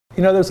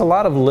You know, there's a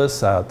lot of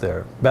lists out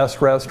there.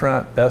 Best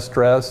restaurant, best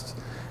dressed.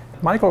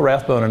 Michael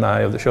Rathbone and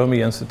I of the Show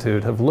Me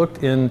Institute have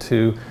looked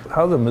into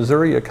how the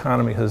Missouri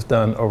economy has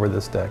done over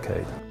this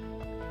decade.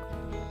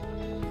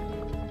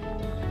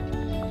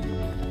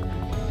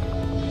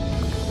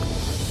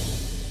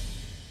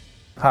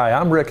 Hi,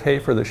 I'm Rick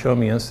Hafer of the Show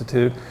Me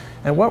Institute,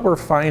 and what we're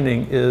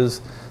finding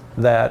is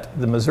that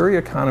the Missouri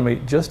economy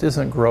just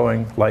isn't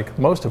growing like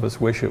most of us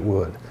wish it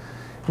would.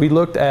 We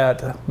looked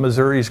at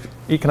Missouri's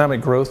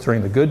economic growth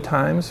during the good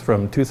times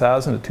from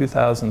 2000 to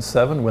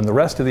 2007 when the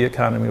rest of the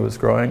economy was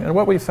growing, and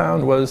what we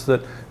found was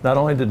that not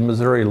only did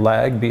Missouri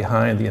lag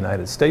behind the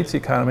United States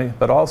economy,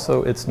 but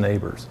also its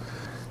neighbors.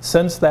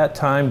 Since that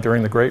time,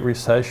 during the Great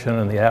Recession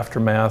and the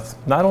aftermath,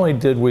 not only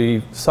did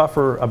we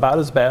suffer about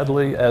as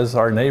badly as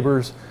our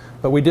neighbors,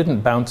 but we didn't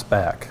bounce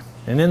back.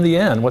 And in the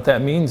end, what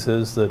that means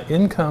is that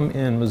income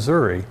in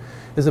Missouri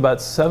is about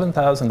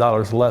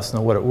 $7,000 less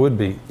than what it would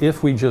be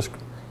if we just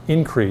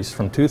increased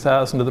from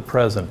 2000 to the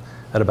present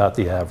at about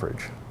the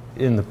average.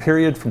 In the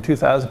period from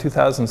 2000 to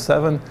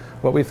 2007,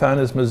 what we found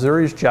is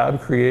Missouri's job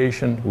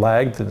creation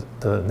lagged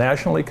the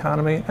national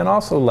economy and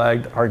also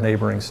lagged our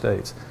neighboring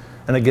states.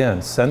 And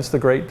again, since the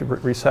Great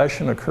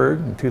Recession occurred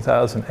in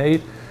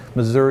 2008,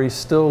 Missouri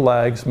still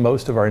lags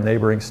most of our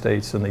neighboring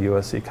states in the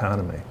U.S.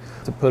 economy.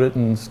 To put it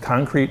in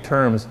concrete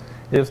terms,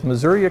 if the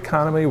Missouri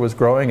economy was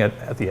growing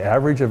at the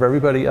average of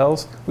everybody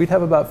else, we'd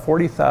have about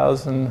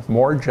 40,000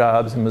 more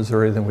jobs in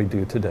Missouri than we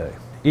do today.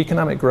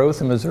 Economic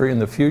growth in Missouri in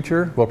the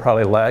future will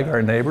probably lag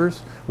our neighbors,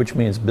 which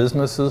means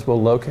businesses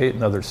will locate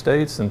in other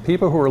states, and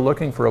people who are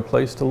looking for a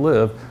place to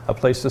live, a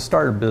place to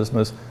start a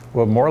business,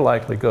 will more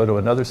likely go to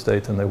another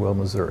state than they will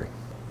Missouri.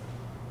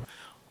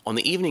 On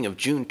the evening of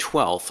June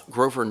 12th,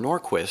 Grover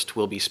Norquist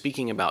will be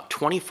speaking about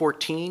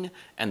 2014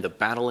 and the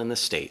battle in the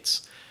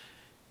states.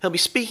 He'll be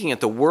speaking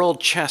at the World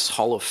Chess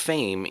Hall of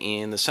Fame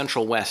in the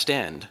Central West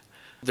End.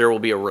 There will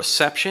be a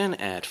reception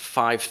at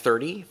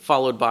 5:30,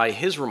 followed by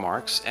his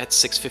remarks at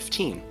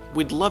 6:15.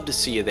 We'd love to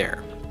see you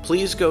there.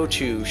 Please go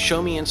to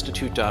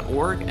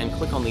showmeinstitute.org and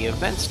click on the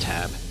Events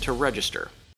tab to register.